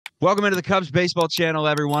Welcome into the Cubs baseball channel,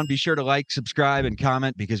 everyone. Be sure to like, subscribe, and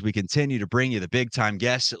comment because we continue to bring you the big-time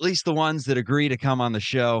guests, at least the ones that agree to come on the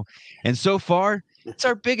show. And so far, it's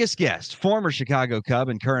our biggest guest. Former Chicago Cub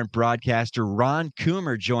and current broadcaster Ron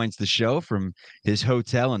Coomer joins the show from his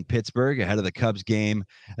hotel in Pittsburgh ahead of the Cubs game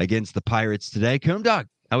against the Pirates today. Coom Dog,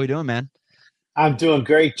 how we doing, man? I'm doing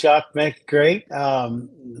great, Chuck. Mick, great.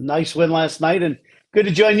 Nice win last night, and good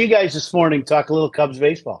to join you guys this morning. Talk a little Cubs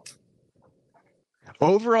baseball.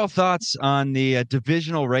 Overall thoughts on the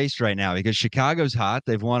divisional race right now, because Chicago's hot.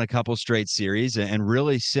 They've won a couple straight series, and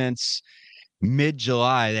really since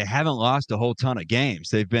mid-July, they haven't lost a whole ton of games.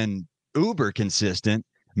 They've been uber consistent.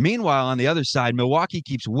 Meanwhile, on the other side, Milwaukee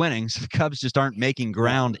keeps winning, so the Cubs just aren't making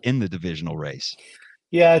ground in the divisional race.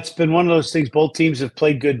 Yeah, it's been one of those things. Both teams have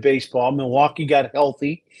played good baseball. Milwaukee got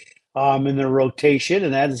healthy in their rotation,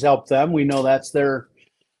 and that has helped them. We know that's their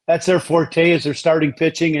forte is their starting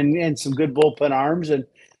pitching and some good bullpen arms, and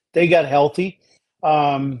they got healthy.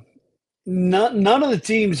 None of the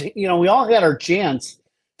teams, we all had our chance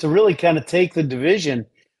to really kind of take the division,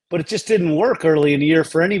 but it just didn't work early in the year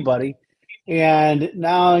for anybody. And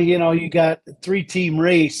now, you got a 3-team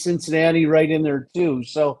race, Cincinnati right in there too.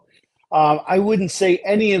 So I wouldn't say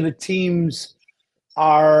any of the teams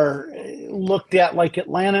are looked at like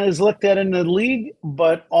Atlanta is looked at in the league,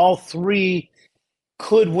 but all three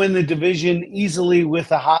could win the division easily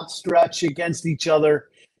with a hot stretch against each other,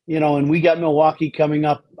 and we got Milwaukee coming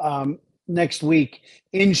up next week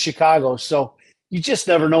in Chicago. So you just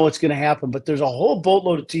never know what's going to happen, but there's a whole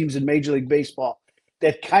boatload of teams in Major League Baseball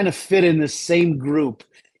that kind of fit in the same group.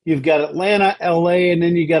 You've got Atlanta, LA, and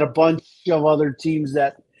then you got a bunch of other teams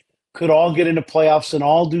that could all get into playoffs and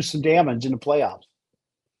all do some damage in the playoffs.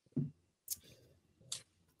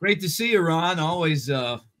 Great to see you, Ron. Always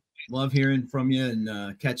love hearing from you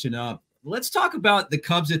and catching up. Let's talk about the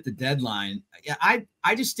Cubs at the deadline. Yeah, I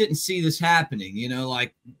just didn't see this happening.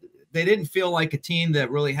 Like they didn't feel like a team that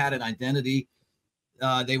really had an identity.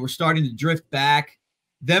 They were starting to drift back.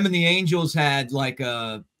 Them and the Angels had like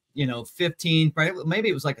a 15, maybe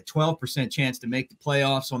it was like a 12% chance to make the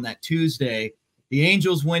playoffs on that Tuesday. The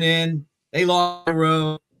Angels went in, they lost a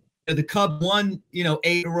row. The Cubs won, 8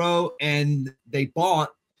 in a row, and they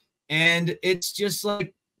bought. And it's just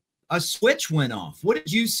like a switch went off. What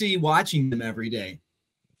did you see watching them every day?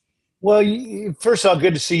 Well, first of all,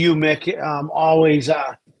 good to see you, Mick. Always,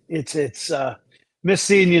 it's missed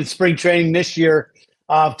seeing you in spring training this year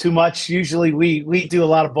too much. Usually, we do a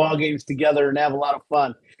lot of ball games together and have a lot of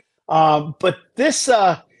fun. But this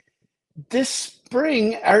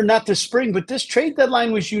spring, or not this spring, but this trade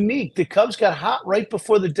deadline was unique. The Cubs got hot right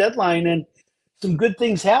before the deadline, and some good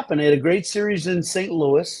things happened. They had a great series in St.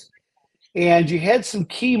 Louis. And you had some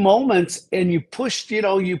key moments, and you pushed that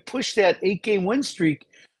 8-game win streak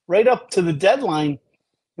right up to the deadline.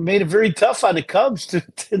 It made it very tough on the Cubs to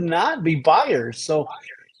not be buyers. So,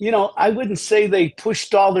 I wouldn't say they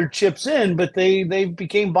pushed all their chips in, but they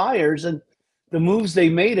became buyers, and the moves they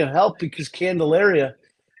made have helped because Candelaria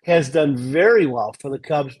has done very well for the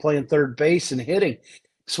Cubs, playing third base and hitting,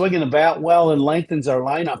 swinging the bat well, and lengthens our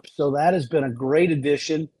lineup. So that has been a great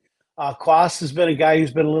addition. Quas has been a guy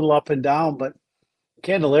who's been a little up and down, but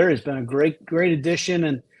Candelaria has been a great addition.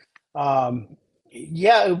 And I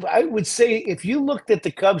would say if you looked at the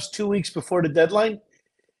Cubs 2 weeks before the deadline,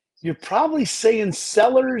 you're probably saying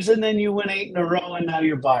sellers, and then you win 8 in a row, and now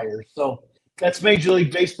you're buyers. So that's Major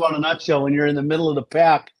League Baseball in a nutshell. When you're in the middle of the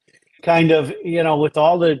pack, kind of, with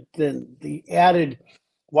all the added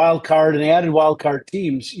wild card and added wild card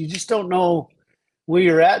teams, you just don't know where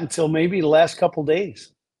you're at until maybe the last couple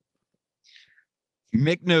days.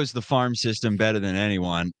 Mick knows the farm system better than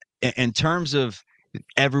anyone. In terms of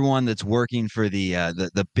everyone that's working for the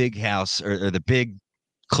big house or the big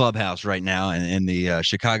clubhouse right now and the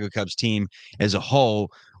Chicago Cubs team as a whole,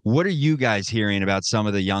 what are you guys hearing about some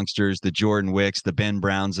of the youngsters, the Jordan Wicks, the Ben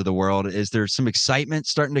Browns of the world? Is there some excitement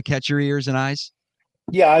starting to catch your ears and eyes?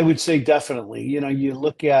 Yeah, I would say definitely. You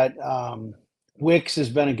look at Wicks has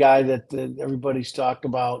been a guy that everybody's talked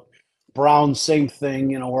about. Brown, same thing.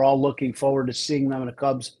 We're all looking forward to seeing them in a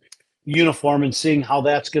Cubs uniform and seeing how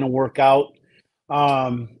that's going to work out.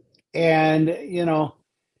 Armstrong,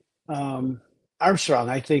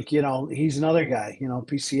 I think, he's another guy.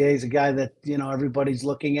 PCA is a guy that, everybody's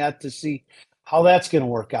looking at to see how that's going to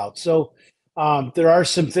work out. So there are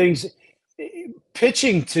some things.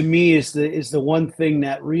 Pitching to me is the one thing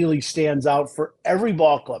that really stands out for every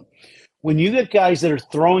ball club. When you get guys that are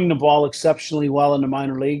throwing the ball exceptionally well in the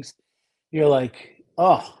minor leagues, you're like,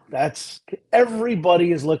 oh,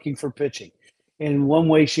 everybody is looking for pitching in one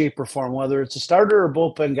way, shape, or form, whether it's a starter or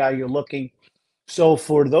bullpen guy, you're looking. So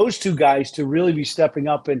for those two guys to really be stepping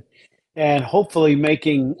up and hopefully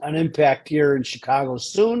making an impact here in Chicago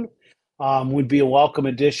soon would be a welcome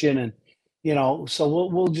addition. And, so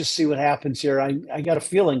we'll just see what happens here. I got a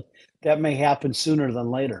feeling that may happen sooner than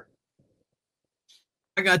later.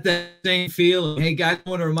 I got that same feeling. Hey, guys, I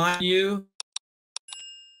want to remind you,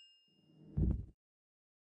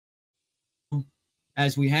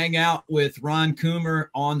 as we hang out with Ron Coomer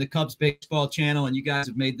on the Cubs baseball channel, and you guys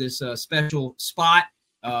have made this special spot.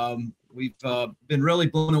 We've been really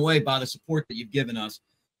blown away by the support that you've given us,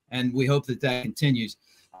 and we hope that continues.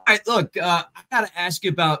 All right, look, I got to ask you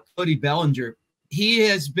about Cody Bellinger. He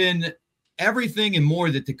has been everything and more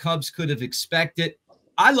that the Cubs could have expected.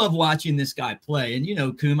 I love watching this guy play,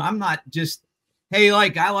 and Coom, I'm not just, hey,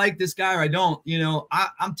 I like this guy or I don't.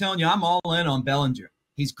 I'm telling you, I'm all in on Bellinger.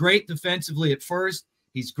 He's great defensively at first.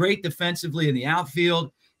 He's great defensively in the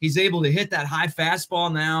outfield. He's able to hit that high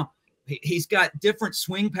fastball now. He's got different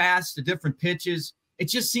swing paths to different pitches. It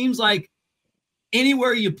just seems like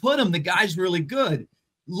anywhere you put him, the guy's really good.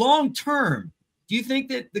 Long term, do you think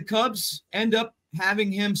that the Cubs end up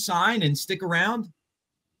having him sign and stick around?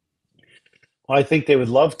 Well, I think they would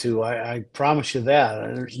love to. I promise you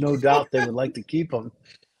that. There's no doubt they would like to keep him.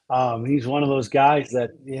 He's one of those guys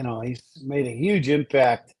that, he's made a huge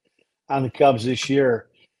impact on the Cubs this year.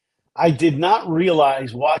 I did not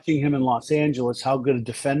realize watching him in Los Angeles how good a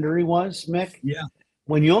defender he was, Mick. Yeah.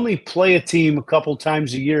 When you only play a team a couple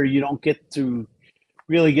times a year, you don't get to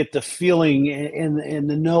really get the feeling and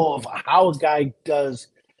the know of how a guy does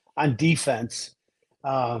on defense.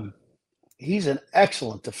 He's an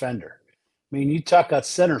excellent defender. I mean, you talk about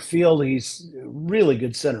center field, he's a really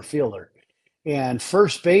good center fielder. And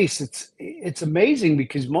first base, it's amazing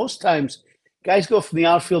because most times guys go from the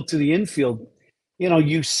outfield to the infield.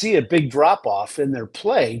 You see a big drop-off in their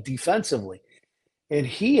play defensively. And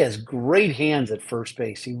he has great hands at first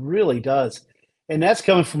base. He really does. And that's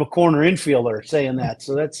coming from a corner infielder saying that.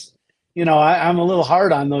 So that's, I'm a little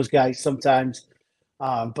hard on those guys sometimes.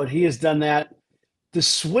 But he has done that. The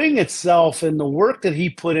swing itself and the work that he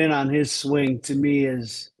put in on his swing to me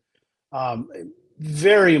is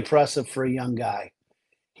very impressive for a young guy.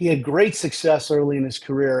 He had great success early in his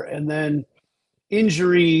career, and then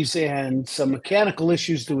injuries and some mechanical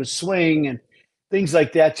issues to his swing and things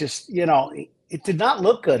like that. Just, it did not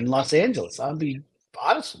look good in Los Angeles. I'll be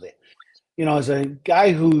honest with you. As a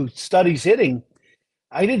guy who studies hitting,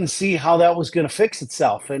 I didn't see how that was going to fix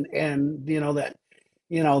itself. And the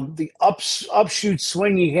upshoot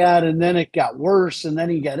swing he had, and then it got worse, and then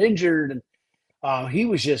he got injured, and he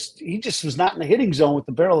just was not in the hitting zone with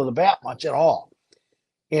the barrel of the bat much at all.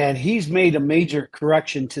 And he's made a major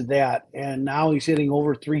correction to that, and now he's hitting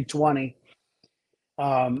over 320.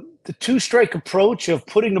 The two-strike approach of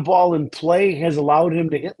putting the ball in play has allowed him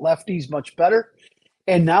to hit lefties much better,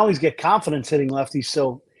 and now he's got confidence hitting lefties.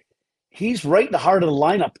 So he's right in the heart of the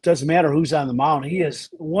lineup. It doesn't matter who's on the mound. He is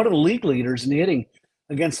one of the league leaders in hitting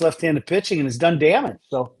against left-handed pitching and has done damage.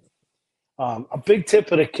 So a big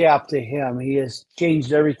tip of the cap to him. He has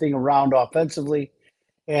changed everything around offensively,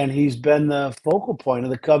 and he's been the focal point of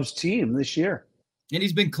the Cubs team this year. And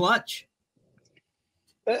he's been clutch.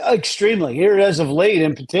 Extremely. Here as of late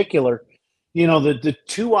in particular, the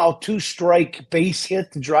 2-out, 2-strike base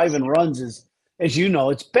hit to drive in runs is, as you know,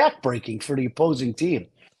 it's backbreaking for the opposing team.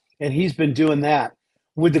 And he's been doing that.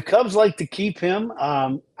 Would the Cubs like to keep him?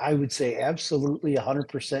 I would say absolutely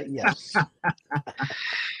 100% yes.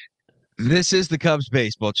 This is the Cubs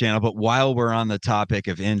baseball channel, but while we're on the topic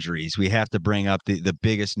of injuries, we have to bring up the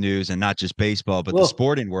biggest news, and not just baseball, but the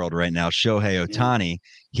sporting world right now. Shohei Ohtani,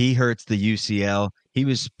 he hurts the UCL. He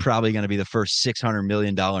was probably going to be the first $600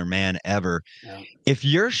 million man ever. Yeah. If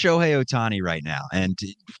you're Shohei Ohtani right now, and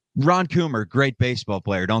Ron Coomer, great baseball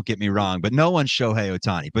player, don't get me wrong, but no one's Shohei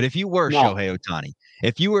Ohtani. But if you were Shohei Ohtani,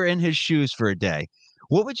 if you were in his shoes for a day,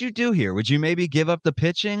 what would you do here? Would you maybe give up the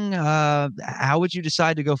pitching? How would you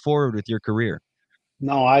decide to go forward with your career?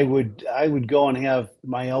 No, I would go and have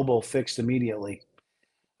my elbow fixed immediately.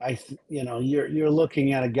 You're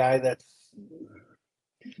looking at a guy that's,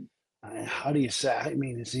 how do you say? I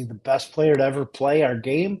mean, is he the best player to ever play our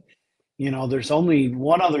game? There's only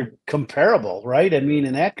one other comparable, right? I mean,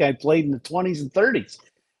 and that guy played in the 20s and 30s.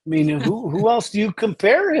 I mean, who else do you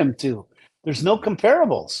compare him to? There's no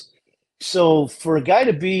comparables. So for a guy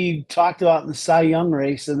to be talked about in the Cy Young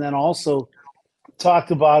race, and then also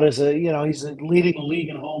talked about as he's leading the league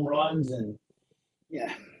in home runs, and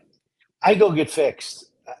I go get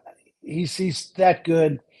fixed. He's that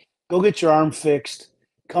good. Go get your arm fixed.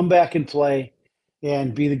 Come back and play,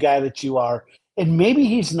 and be the guy that you are. And maybe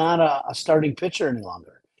he's not a starting pitcher any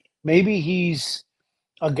longer. Maybe he's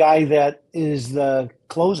a guy that is the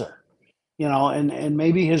closer, and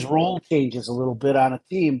maybe his role changes a little bit on a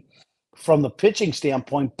team from the pitching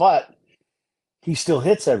standpoint, but he still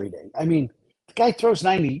hits every day. I mean, the guy throws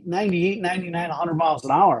 90, 98, 99, 100 miles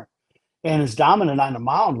an hour and is dominant on the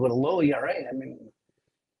mound with a low ERA. I mean,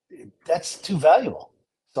 that's too valuable.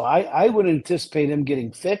 So I would anticipate him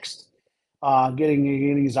getting fixed,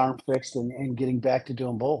 getting his arm fixed and getting back to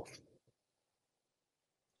doing both.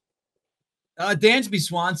 Dansby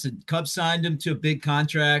Swanson, Cubs signed him to a big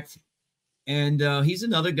contract, and he's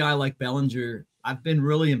another guy like Bellinger I've been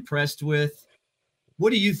really impressed with.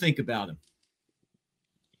 What do you think about him?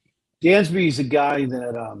 Dansby is a guy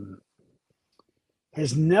that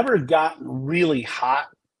has never gotten really hot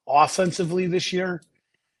offensively this year.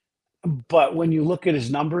 But when you look at his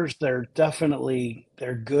numbers, they're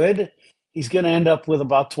good. He's going to end up with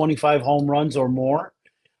about 25 home runs or more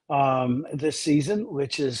this season,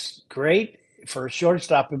 which is great for a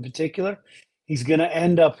shortstop in particular. He's going to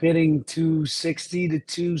end up hitting 260 to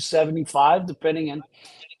 275, depending on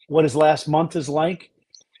what his last month is like.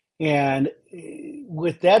 And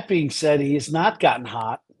with that being said, he has not gotten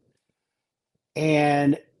hot.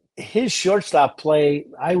 And his shortstop play,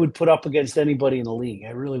 I would put up against anybody in the league.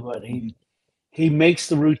 I really would. He makes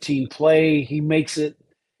the routine play. He makes it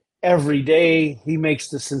every day. He makes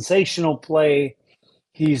the sensational play.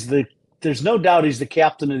 There's no doubt he's the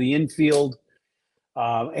captain of the infield.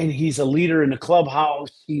 And he's a leader in the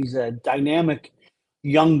clubhouse. He's a dynamic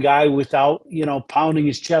young guy without, pounding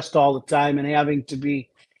his chest all the time and having to be,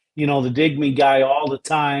 the dig me guy all the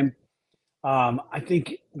time. I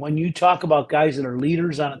think when you talk about guys that are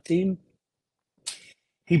leaders on a team,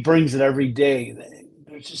 he brings it every day.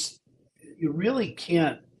 You really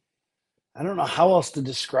can't, I don't know how else to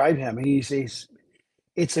describe him.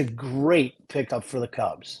 It's a great pickup for the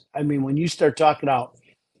Cubs. I mean, when you start talking about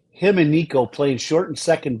him and Nico playing short and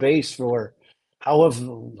second base for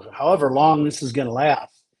however long this is going to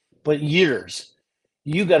last, but years,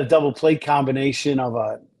 you got a double play combination of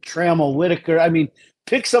a Trammell Whitaker. I mean,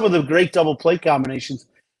 pick some of the great double play combinations.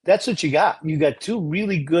 That's what you got. You got two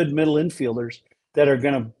really good middle infielders that are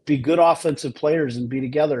going to be good offensive players and be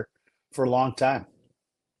together for a long time.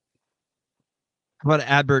 How about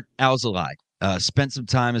Adbert Alzolay? Spent some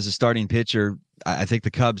time as a starting pitcher. I think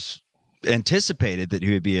the Cubs anticipated that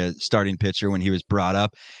he would be a starting pitcher when he was brought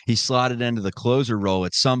up. He slotted into the closer role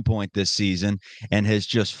at some point this season and has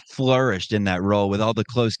just flourished in that role. With all the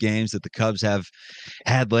close games that the Cubs have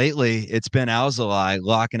had lately, it's been Alzolay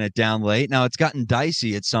locking it down late. Now, it's gotten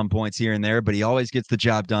dicey at some points here and there, but he always gets the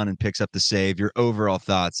job done and picks up the save. Your overall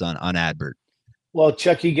thoughts on Adbert? Well,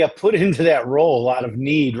 Chuck, he got put into that role out of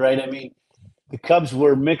need, right? I mean, the Cubs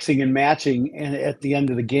were mixing and matching, and at the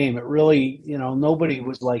end of the game, it really, nobody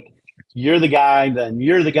was like, you're the guy, then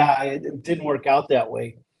you're the guy. It didn't work out that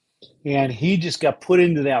way. And he just got put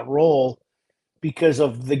into that role because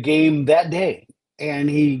of the game that day. And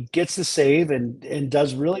he gets the save and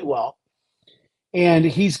does really well. And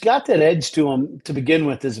he's got that edge to him to begin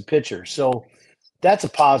with as a pitcher. So that's a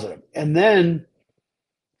positive. And then,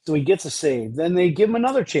 so he gets a save. Then they give him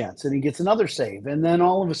another chance and he gets another save. And then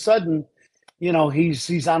all of a sudden,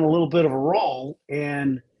 he's on a little bit of a roll,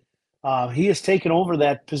 and he has taken over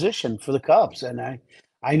that position for the Cubs. And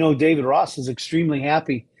I know David Ross is extremely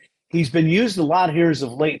happy. He's been used a lot here as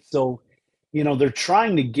of late. So, they're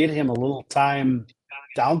trying to get him a little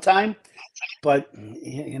downtime, but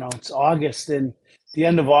it's August, and the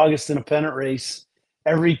end of August in a pennant race,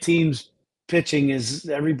 every team's pitching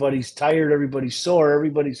everybody's tired. Everybody's sore.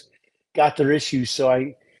 Everybody's got their issues.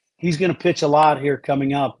 So he's going to pitch a lot here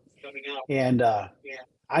coming up. And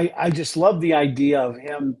I just love the idea of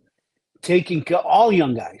him taking all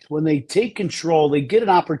young guys. When they take control, they get an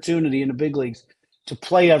opportunity in the big leagues to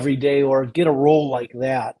play every day or get a role like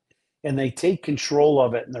that. And they take control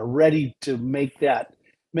of it and they're ready to make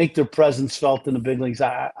their presence felt in the big leagues.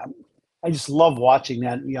 I just love watching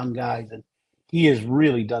that young guy. And he has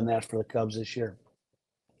really done that for the Cubs this year.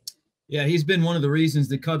 Yeah, he's been one of the reasons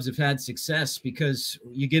the Cubs have had success, because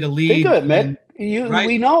you get a lead. Think of it, man. Right?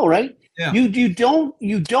 We know, right? Yeah. You don't.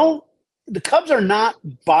 The Cubs are not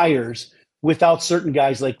buyers without certain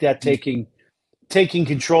guys like that taking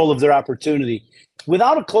control of their opportunity.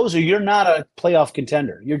 Without a closer, you're not a playoff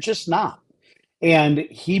contender. You're just not. And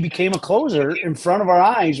he became a closer in front of our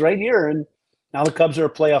eyes right here, and now the Cubs are a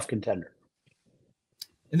playoff contender.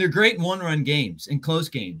 And they're great in one-run games and close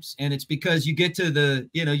games. And it's because you get to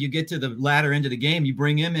the latter end of the game, you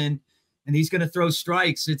bring him in, and he's going to throw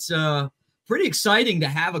strikes. It's pretty exciting to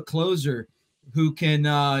have a closer who can,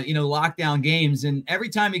 lock down games. And every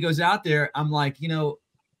time he goes out there, I'm like,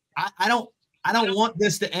 I I don't want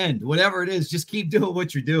this to end. Whatever it is, just keep doing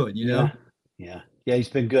what you're doing, you know? Yeah. He's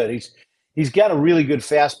been good. He's got a really good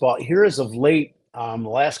fastball. Here as of late, the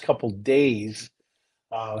last couple days,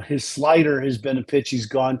 his slider has been a pitch he's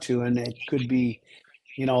gone to, and it could be,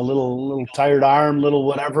 a little tired arm, little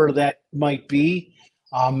whatever that might be.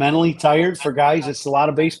 Mentally tired for guys. It's a lot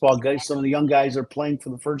of baseball guys. Some of the young guys are playing for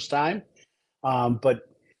the first time, but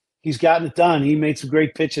he's gotten it done. He made some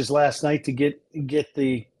great pitches last night to get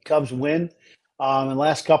the Cubs win. In the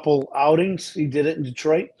last couple outings, he did it in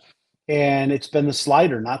Detroit, and it's been the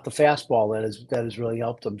slider, not the fastball, that has really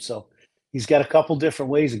helped him. So he's got a couple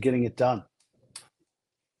different ways of getting it done.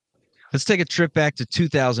 Let's take a trip back to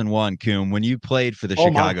 2001, Coom, when you played for the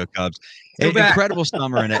Chicago Cubs. Incredible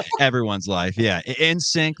summer in everyone's life. Yeah.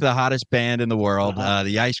 NSYNC, the hottest band in the world.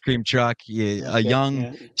 The ice cream truck. A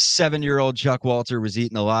young 7-year-old Chuck Walter was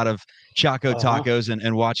eating a lot of Choco tacos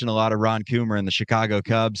and watching a lot of Ron Coomer and the Chicago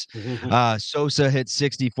Cubs. Sosa hit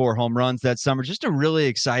 64 home runs that summer. Just a really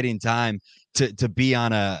exciting time to be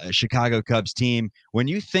on a Chicago Cubs team. When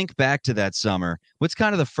you think back to that summer, what's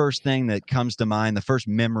kind of the first thing that comes to mind, the first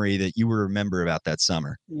memory that you remember about that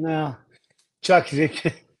summer? No, Chuck,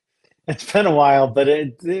 it's been a while, but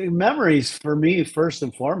the memories for me, first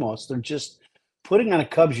and foremost, they're just putting on a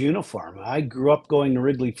Cubs uniform. I grew up going to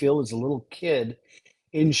Wrigley Field as a little kid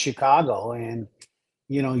in Chicago, and,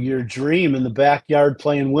 your dream in the backyard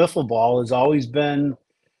playing wiffle ball has always been,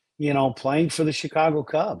 playing for the Chicago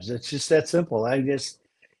Cubs. It's just that simple. I just,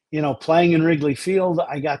 playing in Wrigley Field,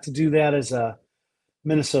 I got to do that as a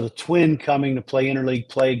Minnesota Twin coming to play interleague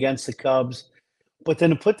play against the Cubs. But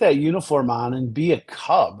then to put that uniform on and be a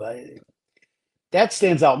Cub, that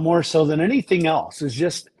stands out more so than anything else, is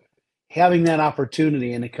just having that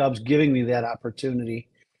opportunity and the Cubs giving me that opportunity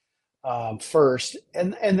first.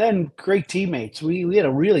 And then great teammates. We had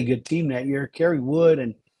a really good team that year. Kerry Wood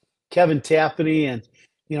and Kevin Tapany and,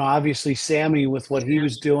 obviously Sammy with what he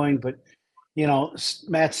was doing. But,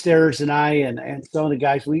 Matt Stairs and I and some of the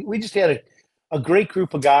guys, we just had a great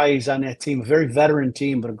group of guys on that team, a very veteran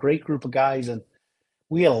team, but a great group of guys. And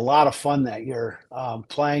we had a lot of fun that year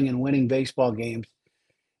playing and winning baseball games.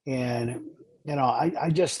 And, I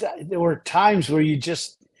just, there were times where you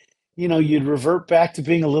just, you'd revert back to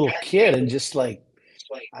being a little kid and just like,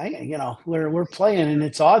 we're playing and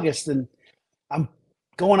it's August and I'm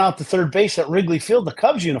going out to third base at Wrigley Field, the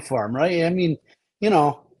Cubs uniform, right? I mean,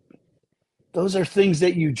 those are things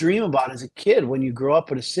that you dream about as a kid when you grow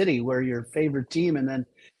up in a city where your favorite team, and then,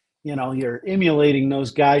 you're emulating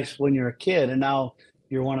those guys when you're a kid, and now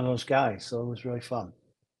you're one of those guys. So it was really fun.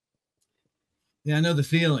 Yeah, I know the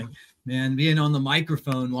feeling, man, being on the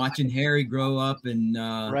microphone, watching Harry grow up, and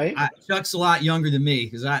right. Chuck's a lot younger than me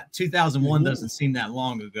because 2001 doesn't seem that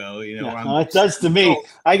long ago. It does to me.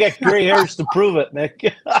 I got gray hairs to prove it,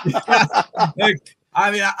 Nick.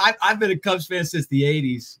 I mean, I've been a Cubs fan since the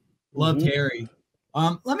 80s. Loved Harry.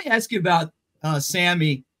 Let me ask you about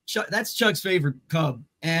Sammy. That's Chuck's favorite Cub.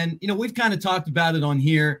 And, we've kind of talked about it on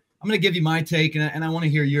here. I'm going to give you my take, and I want to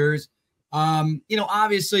hear yours.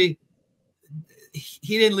 Obviously,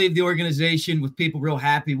 he didn't leave the organization with people real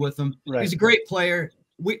happy with him. Right. He's a great player.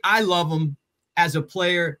 I love him as a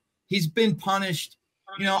player. He's been punished.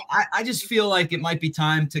 I just feel like it might be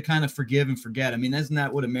time to kind of forgive and forget. I mean, isn't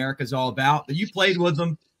that what America's all about? But you played with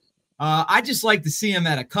him. I just like to see him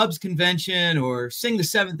at a Cubs convention or sing the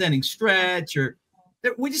 7th inning stretch.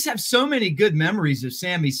 We just have so many good memories of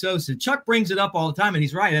Sammy Sosa. Chuck brings it up all the time, and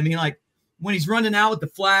he's right. I mean, like when he's running out with the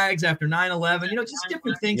flags after 9/11, just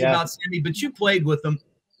different things about Sammy. But you played with him.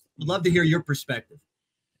 I'd love to hear your perspective.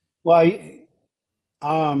 Well,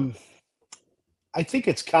 I think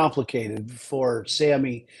it's complicated for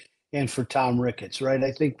Sammy and for Tom Ricketts, right?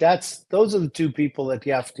 I think those are the two people that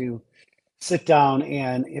you have to sit down,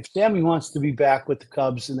 and if Sammy wants to be back with the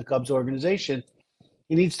Cubs and the Cubs organization,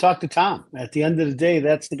 he needs to talk to Tom. At the end of the day,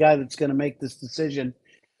 that's the guy that's going to make this decision.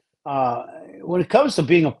 When it comes to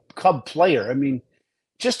being a Cub player, I mean,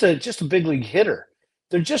 just a big league hitter,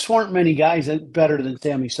 there just weren't many guys better than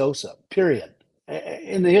Sammy Sosa, period,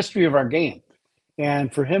 in the history of our game.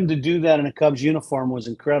 And for him to do that in a Cubs uniform was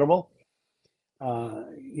incredible.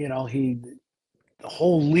 The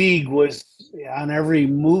whole league was on every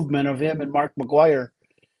movement of him and Mark McGwire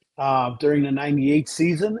during the 98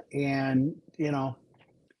 season. And,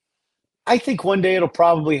 I think one day it'll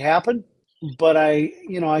probably happen, but I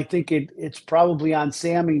think it's probably on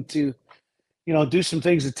Sammy to, do some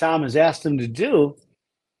things that Tom has asked him to do.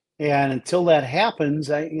 And until that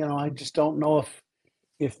happens, I just don't know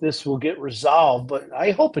if this will get resolved, but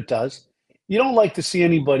I hope it does. You don't like to see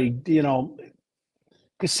anybody, because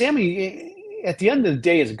Sammy, at the end of the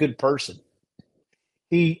day, is a good person.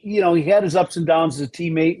 he had his ups and downs as a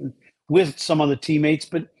teammate and with some of the teammates,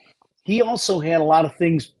 but he also had a lot of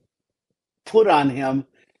things put on him,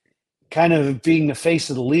 kind of being the face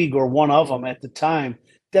of the league or one of them at the time,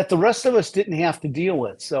 that the rest of us didn't have to deal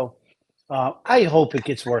with. So I hope it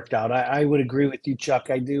gets worked out. I would agree with you, Chuck.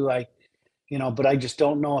 I do. But I just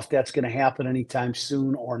don't know if that's going to happen anytime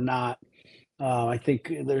soon or not. I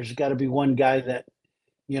think there's got to be one guy that,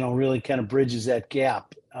 really kind of bridges that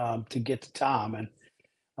gap to get to Tom.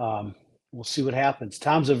 And we'll see what happens.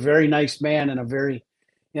 Tom's a very nice man and a very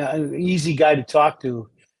easy guy to talk to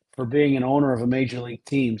for being an owner of a major league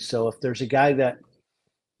team. So if there's a guy that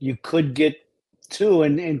you could get to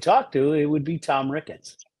and talk to, it would be Tom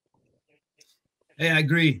Ricketts. Hey, I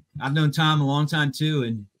agree. I've known Tom a long time too,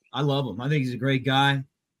 and I love him. I think he's a great guy.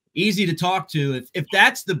 Easy to talk to. If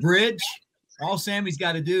that's the bridge, all Sammy's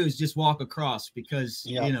got to do is just walk across because,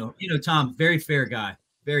 Tom, very fair guy.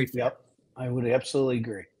 Very fair. Yep. I would absolutely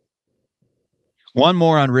agree. One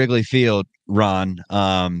more on Wrigley Field, Ron.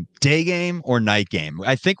 Day game or night game?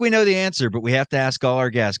 I think we know the answer, but we have to ask all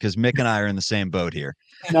our guests because Mick and I are in the same boat here.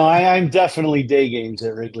 No, I'm definitely day games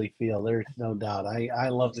at Wrigley Field. There's no doubt. I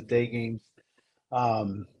love the day games.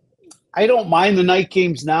 I don't mind the night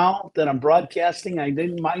games now that I'm broadcasting. I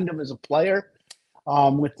didn't mind them as a player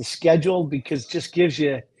with the schedule because it just gives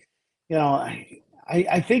you,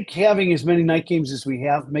 I think having as many night games as we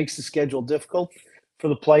have makes the schedule difficult for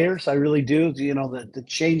the players. I really do. The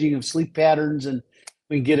changing of sleep patterns, and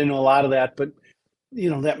we can get into a lot of that, but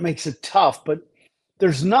that makes it tough. But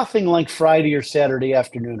there's nothing like Friday or Saturday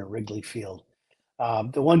afternoon at Wrigley Field.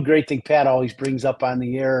 The one great thing Pat always brings up on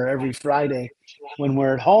the air every Friday when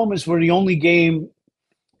we're at home is we're the only game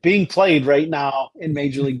being played right now in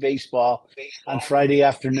Major League Baseball on Friday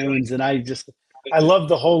afternoons. And I love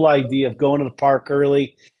the whole idea of going to the park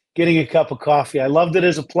early, getting a cup of coffee. I loved it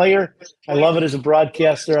as a player. I love it as a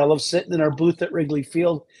broadcaster. I love sitting in our booth at Wrigley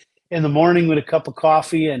Field in the morning with a cup of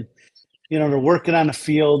coffee and, they're working on the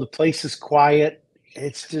field. The place is quiet.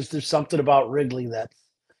 It's just, there's something about Wrigley that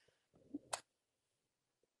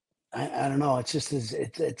I don't know. It's just,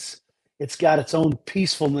 it's got its own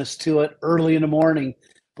peacefulness to it early in the morning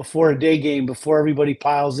before a day game, before everybody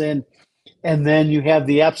piles in. And then you have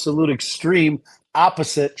the absolute extreme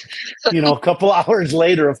opposite, a couple hours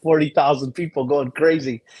later of 40,000 people going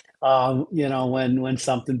crazy, when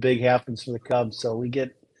something big happens for the Cubs. So we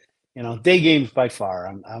get, day games by far.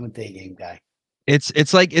 I'm a day game guy.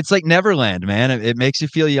 It's like Neverland, man. It makes you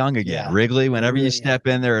feel young again. Yeah, Wrigley, whenever really, you step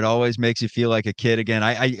in there, it always makes you feel like a kid again.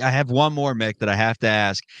 I have one more, Mick, that I have to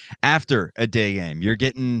ask. After a day game, you're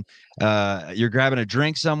grabbing a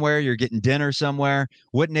drink somewhere, you're getting dinner somewhere.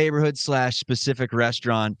 What neighborhood / specific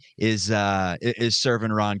restaurant is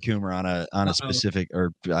serving Ron Coomer on a specific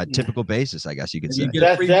or typical basis? I guess you could say. You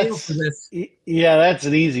get a free meal for this. Yeah, that's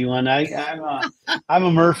an easy one. I'm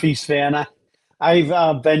a Murphy's fan.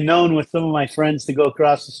 I've been known with some of my friends to go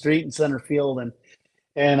across the street in center field and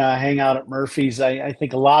hang out at Murphy's. I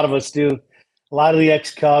think a lot of us do. A lot of the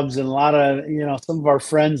ex-Cubs and a lot of, some of our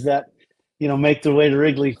friends that, make their way to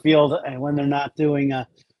Wrigley Field and when they're not doing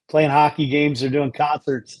playing hockey games or doing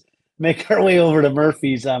concerts, make our way over to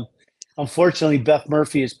Murphy's. Unfortunately, Beth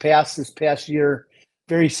Murphy has passed this past year.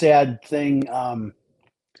 Very sad thing.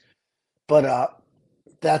 But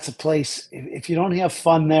that's a place, if you don't have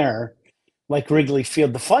fun there, like Wrigley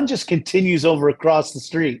Field, the fun just continues over across the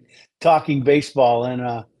street talking baseball.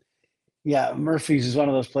 And Murphy's is one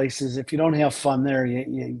of those places. If you don't have fun there,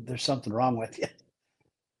 there's something wrong with you.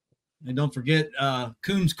 And don't forget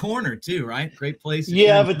Coombs Corner too, right? Great place.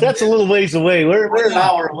 Yeah, but that's a little ways away. We're an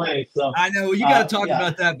hour away. So I know you got to talk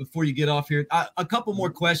about that before you get off here. A couple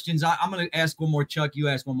more questions. I'm going to ask one more. Chuck, you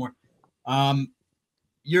ask one more.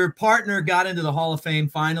 Your partner got into the Hall of Fame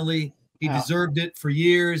finally. He deserved it for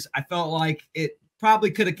years. I felt like it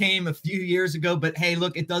probably could have came a few years ago, but hey,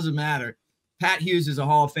 look, it doesn't matter. Pat Hughes is a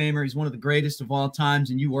Hall of Famer. He's one of the greatest of all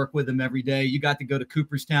times, and you work with him every day. You got to go to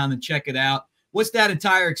Cooperstown and check it out. What's that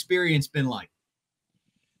entire experience been like?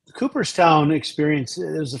 The Cooperstown experience,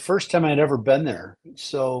 it was the first time I'd ever been there.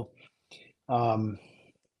 So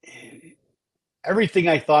everything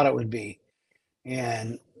I thought it would be.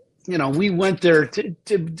 And, we went there to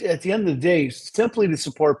at the end of the day, simply to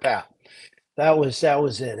support Pat. That was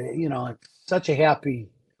it. Such a happy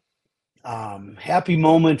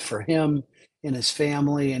moment for him and his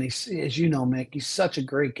family. And he's, as you know, Mick, he's such a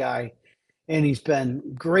great guy, and he's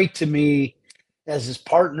been great to me as his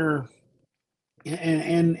partner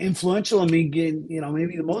and influential in me getting,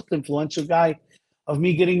 maybe the most influential guy of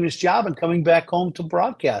me getting this job and coming back home to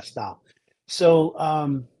broadcast now.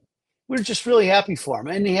 So we're just really happy for him.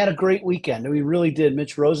 And he had a great weekend. We really did.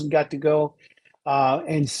 Mitch Rosen got to go.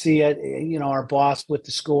 and see it. Our boss with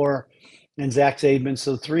the score and Zach Zaidman.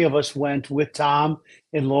 So the three of us went with Tom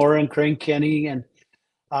and Laura and Crane Kenny and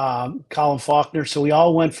Colin Faulkner. So we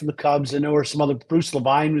all went from the Cubs, and there were some other. Bruce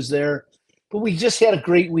Levine was there, but we just had a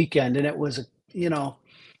great weekend, and it was it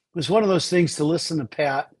was one of those things to listen to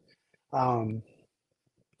Pat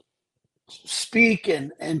speak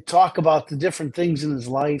and talk about the different things in his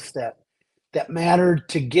life that mattered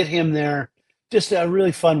to get him there. Just a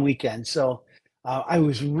really fun weekend. So I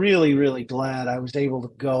was really, really glad I was able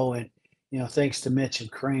to go, and thanks to Mitch and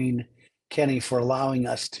Crane Kenny for allowing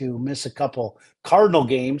us to miss a couple Cardinal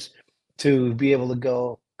games to be able to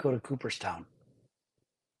go to Cooperstown.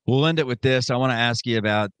 We'll end it with this. I want to ask you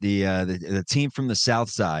about the team from the South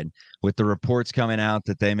Side, with the reports coming out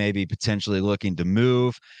that they may be potentially looking to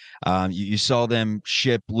move. You saw them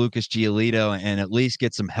ship Lucas Giolito and at least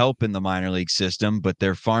get some help in the minor league system, but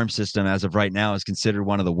their farm system as of right now is considered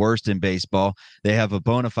one of the worst in baseball. They have a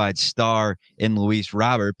bona fide star in Luis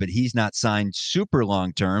Robert, but he's not signed super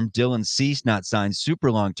long-term. Dylan Cease not signed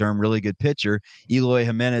super long-term, really good pitcher. Eloy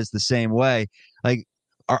Jimenez the same way. Like,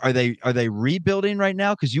 Are they rebuilding right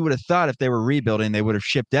now? Because you would have thought if they were rebuilding, they would have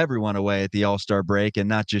shipped everyone away at the All-Star break and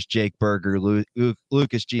not just Jake Berger,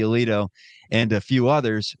 Lucas Giolito, and a few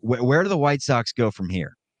others. Where do the White Sox go from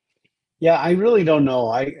here? Yeah, I really don't know.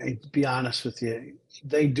 I to be honest with you,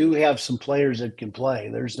 they do have some players that can play.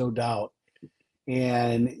 There's no doubt.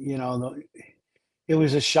 And, it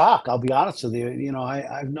was a shock. I'll be honest with you.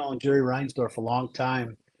 I've known Jerry Reinsdorf a long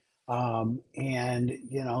time. And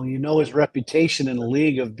his reputation in the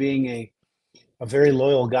league of being a very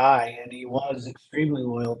loyal guy, and he was extremely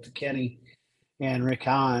loyal to Kenny and Rick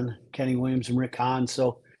Hahn, Kenny Williams and Rick Hahn.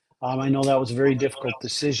 So I know that was a very difficult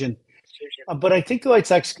decision. But I think the White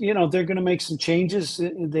Sox, they're going to make some changes.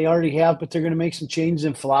 They already have, but they're going to make some changes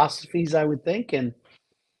in philosophies, I would think, and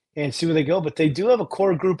see where they go. But they do have a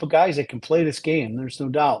core group of guys that can play this game. There's no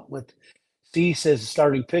doubt. With Cease as a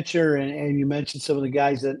starting pitcher, and you mentioned some of the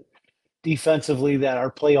guys that defensively that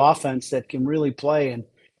are play offense that can really play. And,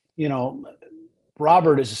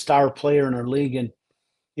 Robert is a star player in our league. And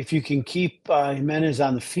if you can keep Jimenez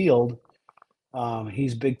on the field,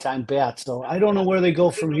 he's big time bat. So I don't know where they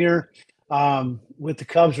go from here with the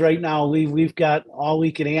Cubs right now. We've got all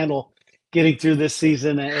we can handle getting through this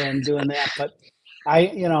season and doing that. But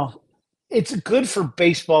it's good for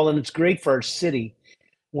baseball and it's great for our city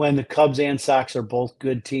when the Cubs and Sox are both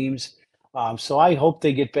good teams. So I hope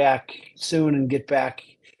they get back soon and get back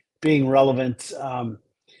being relevant.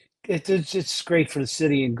 It's great for the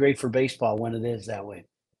city and great for baseball when it is that way.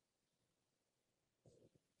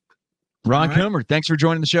 Ron Coomer, thanks for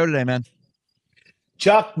joining the show today, man.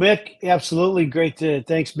 Chuck, Mick, absolutely great.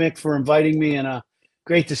 Thanks, Mick, for inviting me, and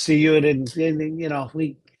great to see you. And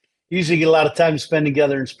we usually get a lot of time to spend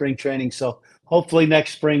together in spring training. So hopefully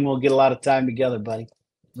next spring we'll get a lot of time together, buddy.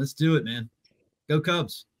 Let's do it, man. Go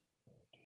Cubs.